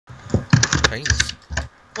Chinese.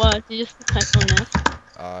 What? Did you just type on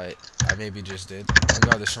that? I maybe just did. Oh my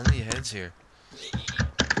god, there's so many heads here.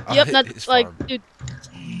 Yep, His that's like, farm. dude.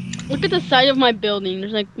 Look at the side of my building.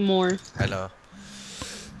 There's like more. I know.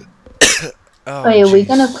 Oh yeah, jeez. we're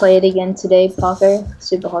gonna play it again today, Parker.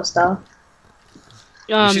 Super hostile.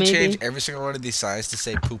 We should Maybe. change every single one of these signs to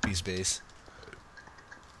say Poopy's base.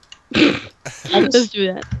 Let's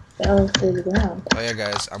do that. Fell through the ground. Oh yeah,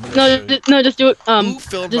 guys, I'm gonna No, show you. no, just do it. Who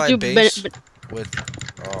filled just my do base with?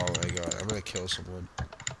 Oh my god, I'm gonna kill someone.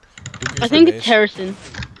 I think it's Harrison.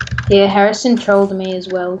 Yeah, Harrison trolled me as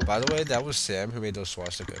well. By the way, that was Sam who made those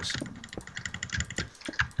swastikas.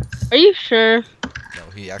 Are you sure? No,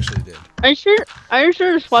 he actually did. Are you sure? Are you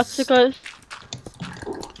sure the swastikas?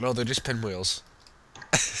 No, they're just pinwheels.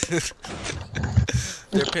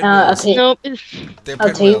 They're pinwheels. Nope. They're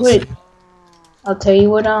I'll tell you pinwheels. what. I'll tell you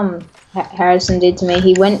what. Harrison did to me.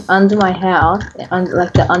 He went under my house,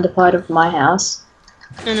 like the under part of my house.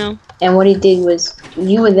 I know. And what he did was,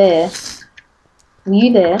 you were there. Were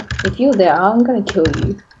you there? If you were there, I'm gonna kill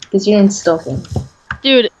you because you didn't stop him.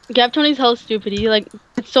 Dude, Gap Tony's hella stupid. He like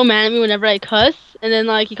gets so mad at me whenever I cuss, and then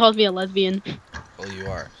like he calls me a lesbian. Well, you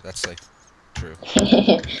are. That's like true.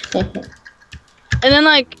 And then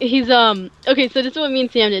like he's okay, so this is what me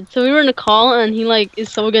and Sam did. So we were in a call, and he like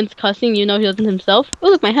is so against cussing, you know, he doesn't himself. Oh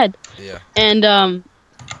look, my head. Yeah.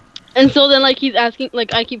 And so then like he's asking,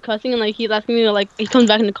 like I keep cussing, and like he's asking me, like he comes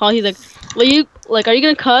back in the call. He's like, "Will you like, are you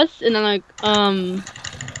gonna cuss?" And I'm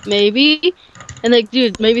like, maybe. And like,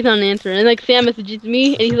 dude, maybe it's not an answer. And like Sam messages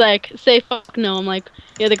me, and he's like, "Say fuck no." I'm like,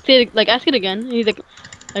 yeah, like say it, like ask it again. And he's like,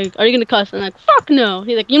 "Are you gonna cuss?" And I'm like, "Fuck no."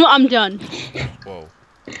 He's like, "You know what? I'm done." Whoa.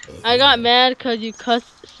 I got mad because you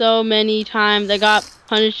cussed so many times. I got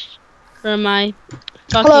punished for my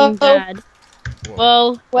fucking dad. Whoa.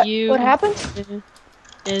 Well, What happened?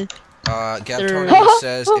 Gap Sir. Tony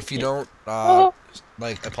says if you don't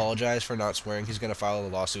like apologize for not swearing, he's gonna file a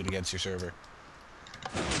lawsuit against your server.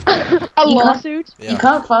 A lawsuit? Yeah. You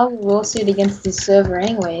can't file a lawsuit against this server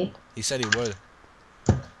anyway. He said he would.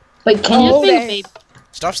 But can Just Oh, being a dang. baby.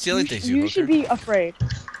 Stop stealing things, you You hooker. should be afraid.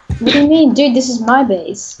 What do you mean, dude? This is my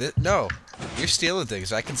base. No, you're stealing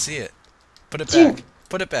things. I can see it. Put it Dude. back.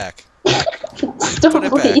 Put it back. Stop, Put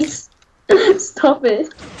it back. please. Stop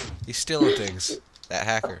it. He's stealing things. That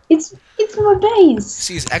hacker. It's my base.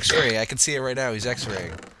 See, he's X-ray. I can see it right now. He's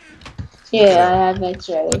X-raying. Yeah, I have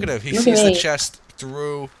X-ray. Look at him. He Look sees at the me. chest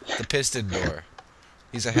through the piston door.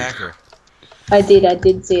 He's a hacker. I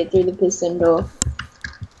did see it through the piston door.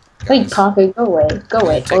 Wait, Guys, Parker, go away. Go we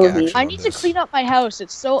away, need to take all of you. action. I need to clean up my house.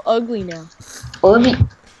 It's so ugly now. All of you.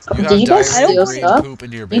 You Did you have guys diarrhea steal green stuff? poop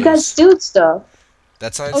in your base. You guys steal stuff.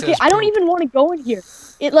 That sign Okay, says I don't poop. even want to go in here.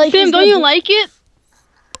 It like Sam, is don't gonna you be- like it?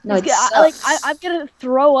 No, it's it gonna- sucks. I'm gonna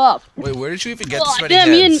throw up. Wait, where did you even get Well, this many Sam,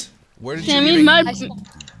 me and- heads? Where did Sam, you me even... and I, my,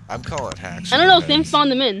 I'm calling hacks. I don't know. Heads. Sam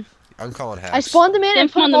spawned them in. I'm calling hacks. I spawned them in Sam and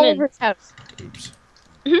put spawned them all them in. over his house. Oops.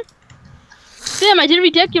 Sam, I did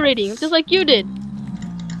redecorating just like you did.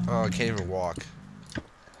 Oh, I can't even walk.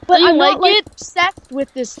 But Do you I'm not like like obsessed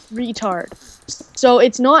with this retard. So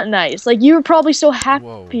it's not nice. Like you were probably so happy.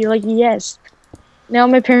 Whoa. You're like, yes. Now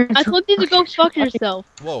my parents. I told you to go fuck yourself.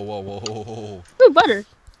 Whoa, whoa, whoa, whoa, whoa. Ooh, butter.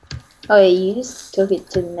 Oh yeah, you just took it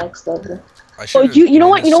to the next level. I should you know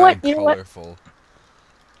what, you know what, you know what? colorful.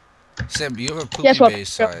 Sam, you have a poopy Guess what?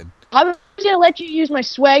 base sign. I was gonna let you use my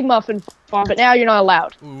swag muffin farm, but now you're not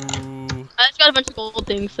allowed. Ooh. I just got a bunch of gold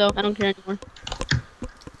things, so I don't care anymore.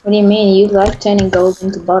 What do you mean? You like turning gold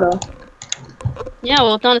into butter? Yeah,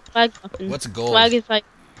 well, it's not a swag muffin. What's gold? Swag is like,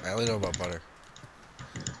 I only know about butter.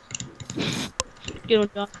 good one,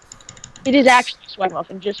 Josh. It is actually a swag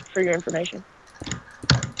muffin, just for your information.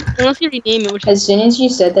 Unless you rename it, which is As soon as you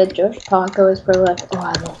said that, Josh, Parker was probably like, "Oh,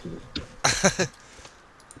 I love you."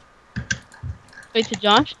 wait to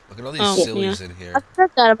Josh. Look at all these Oh, sillies in here. I've said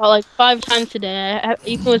that about like 5 times today.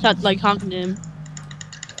 Even without like talking to him.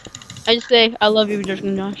 I just say, I love you,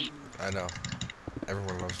 JerkinJosh. I know.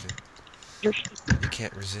 Everyone loves you. You're You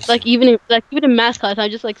can't resist. like me. even in math class, I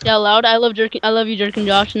just like say out loud, I love you,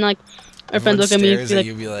 JerkinJosh, and like our Everyone friends look at me stares and at be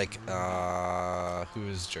you and be like, who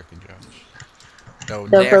is JerkinJosh? No,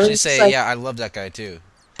 They'll they probably actually just say, like- yeah, I love that guy too.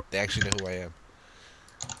 They actually know who I am.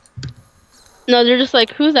 no, they're just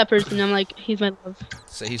like, who's that person? I'm like, he's my love.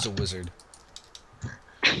 Say he's a wizard.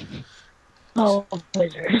 Oh,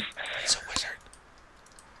 wizard. He's a wizard.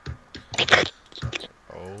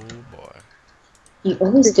 Oh boy. You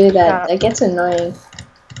always do that. That gets annoying.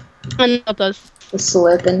 I know it does. The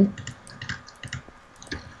slurping.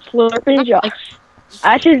 Slurping Josh.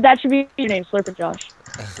 Actually, that should be your name, Slurping Josh.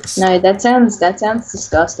 No, that sounds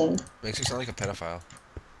disgusting. Makes you sound like a pedophile.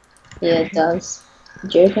 Yeah, it does.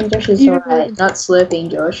 JerkinJosh is You- alright, not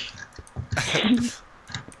slurping Josh.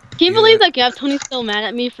 Can you believe that Gav Tony's still mad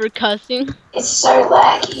at me for cussing? It's so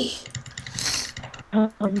laggy.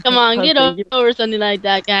 Come on, get over something like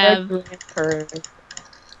that, Gav.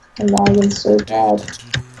 I'm lagging so bad.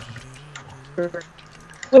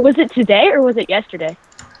 Wait, was it today or was it yesterday?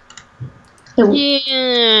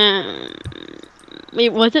 Yeah. Wait,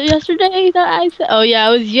 was it yesterday that I said? Oh yeah,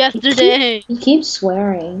 it was yesterday. He keeps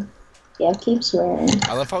swearing. Yeah, keep swearing.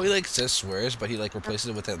 I love how he like says swears, but he like replaces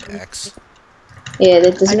it with an X. Yeah,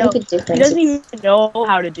 that doesn't I know. make a difference. He doesn't even know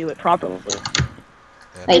how to do it properly.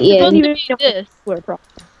 Like, It's yeah, supposed he, to be this. Swear properly.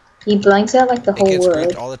 he blanks out like the It whole gets word.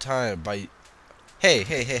 grouped all the time by. Hey,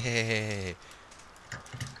 hey, hey, hey, hey, hey,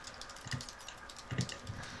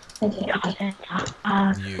 Okay.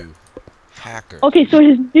 Uh, hey. You hacker. okay, so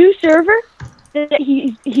his new server that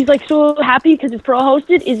he's like so happy because it's pro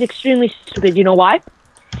hosted is extremely stupid. You know why?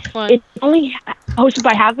 What? It's only hosted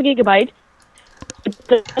by half a gigabyte. It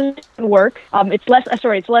doesn't work. It's less.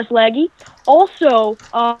 It's less laggy. Also,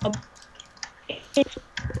 it's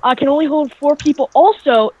can only hold 4 people.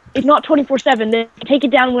 Also, it's not 24/7. They can take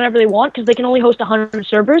it down whenever they want because they can only host 100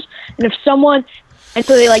 servers. And if someone, and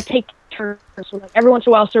so they like take turns. So like every once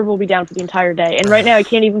in a while, server will be down for the entire day. And right now, I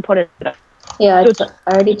can't even put it up. Yeah, So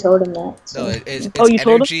I already told him that. So. No, it's Oh, you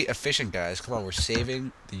told him? energy efficient, guys. Come on, we're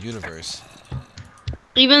saving the universe.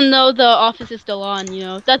 Even though the office is still on, you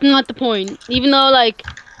know, that's not the point. Even though like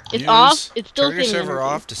it's off, it's still Turn your saving server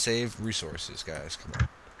energy. off to save resources, guys. Come on.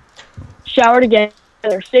 Shower together.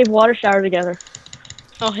 Save water. Shower together.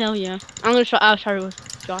 Oh hell yeah! I'll shower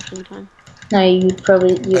with Josh anytime. No,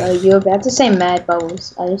 you're about to say mad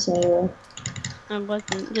bubbles. I just know you were. I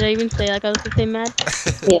wasn't. Did I even say like I was the same mad?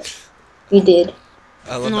 Yeah, you did.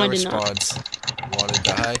 I love No, my I did not. response. Wanna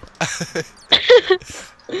die?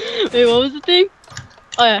 Wait, what was the thing?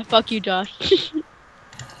 Oh yeah, fuck you, Josh.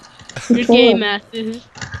 You're gay, masses.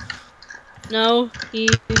 No, he's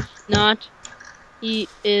not. He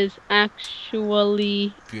is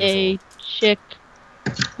actually a chick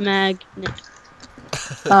magnet.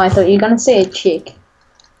 Oh, I thought you were gonna say a chick.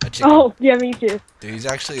 A chicken. Oh, yeah, me too. Dude, he's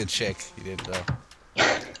actually a chick. You didn't know.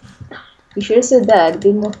 You should have said that. It'd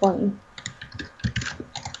be more funny.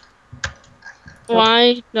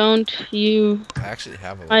 Why don't you? I actually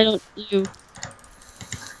have a Why life. don't you?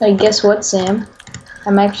 Hey, guess what, Sam?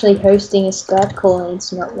 I'm actually hosting a Skype call and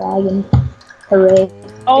it's not lagging. Hooray.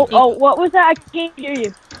 Oh, what was that? I can't hear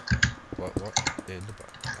you. What? In the butt.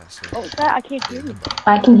 I said, What was that? I can't hear in the you. butt.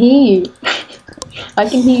 I can hear you. I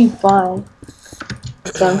can hear you fine.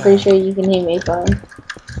 So I'm pretty sure you can hear me fine.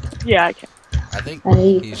 Yeah, I can. I think I hear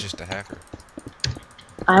you. he's just a hacker.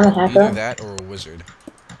 I'm a Either hacker. that or a wizard.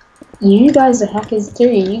 You guys are hackers too.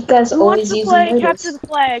 You guys Who always wants to use play notice. capture the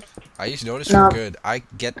flag? I use notice No. for good. I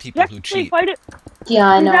get You people who actually cheat. fight it. Yeah,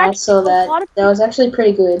 I know. I There's saw actually a lot that. of That was actually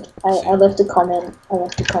pretty good. I See? left a comment.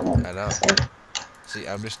 I know. So. See,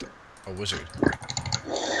 I'm just a wizard.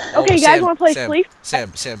 Okay, you guys want to play Sam, Sleep?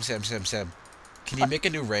 Sam. Can you make a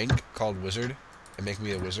new rank called wizard and make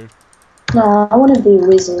me a wizard? No, I want to be a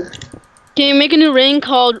wizard. Can you make a new ring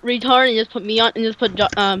called retard and just put me on and just put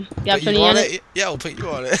Put Gab you Tony on on it? it? Yeah, we'll put you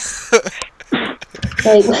on it.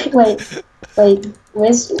 Wait.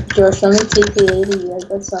 Where's Josh? Let me TP to you. I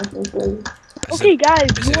got something for you. Okay, guys,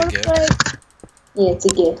 is you it a want to gift? play? Yeah, it's a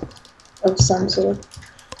gift of some sort.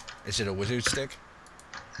 Is it a wizard stick?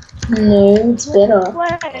 No, it's better.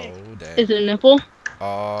 Play. Oh, damn. Is it a nipple?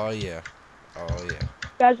 Oh, yeah. Oh, yeah. You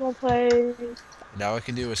guys want to play? Now I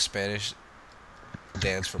can do a Spanish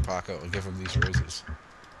dance for Paco and give him these roses.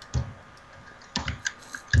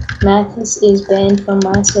 Mathis is banned from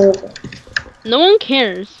my server. No one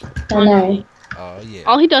cares. I know. Oh, yeah.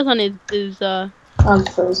 All he does on it is I'm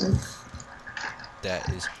frozen. That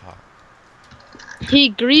is hot.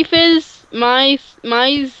 he griefes my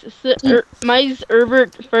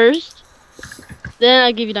Herbert first. Then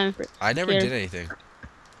I give you diamond first. I never Here. did anything.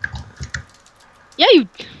 Yeah, you.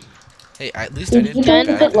 Hey, at least I Dude, didn't you do don't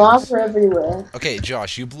bad put things. lava everywhere. Okay,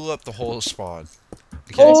 Josh, you blew up the whole spawn.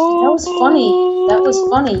 Okay? That was funny. That was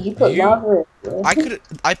funny. You put You- lava everywhere.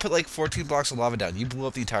 I put like 14 blocks of lava down. You blew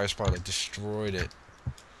up the entire spawn, like destroyed it.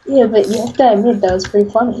 Yeah, but you have to admit that was pretty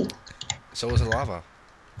funny. So was the lava.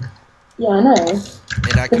 Yeah, I know.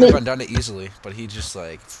 And I could have undone it easily, but he just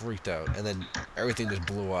like freaked out, and then everything just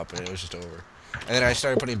blew up, and it was just over. And then I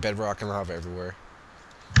started putting bedrock and lava everywhere.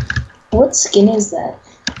 What skin is that?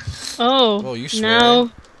 Oh. Whoa, you swear?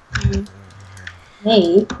 Now. You.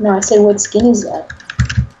 Me? No, I said what skin is that?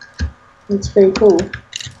 It's pretty cool.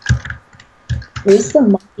 Where's the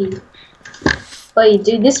monkey? Wait,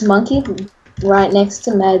 dude, this monkey right next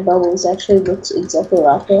to Mad Bubbles actually looks exactly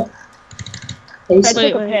like her. I It's-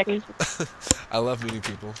 took a pic. I love meeting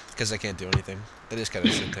people because I can't do anything. They just kind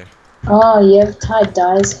of sit there. Oh, you have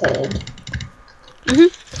tie-dye's head.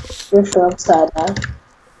 Mhm. Your frog's tie-dye.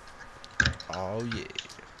 Oh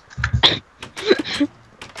yeah.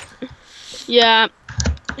 Yeah.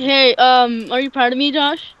 Hey, are you proud of me,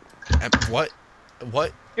 Josh? What?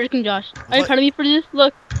 What? JerkinJosh. Are you What? proud of me for this?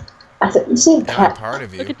 Look, I thought you said Am I cat. part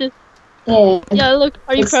of look you? at this. Yeah. Yeah, look.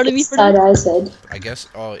 Are you proud of me It's for this? tie-dye's head. I guess.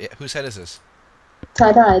 Oh, yeah. Whose head is this?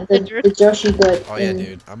 Tie-dye, the Jerk. Josh you got Oh yeah, in-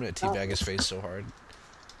 dude. I'm gonna teabag his face so hard.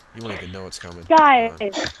 You won't even know what's coming. Guys,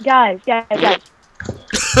 guys.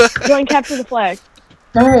 Join capture the flag.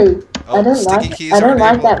 No, Oh, I don't sticky like. keys I don't are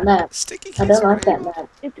like enabled. that map. Sticky keys I don't are like that enabled. map.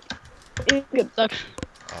 It's good. Look.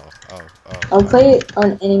 Oh. I'll play it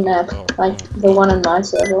on any map, Oh, like oh, the one on my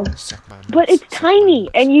server. Suck my But nuts, it's suck my tiny,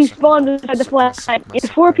 nuts, and you suck spawn my beside the suck my- flag. suck my- It's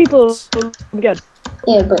suck 4 my people. nuts. It'll be good.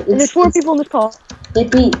 Yeah, but And there's 4 people in this call.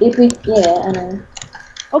 If we, yeah, I know.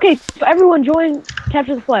 Okay, so everyone join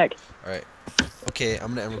capture the flag. Alright. Okay, I'm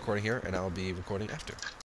gonna end recording here, and I'll be recording after.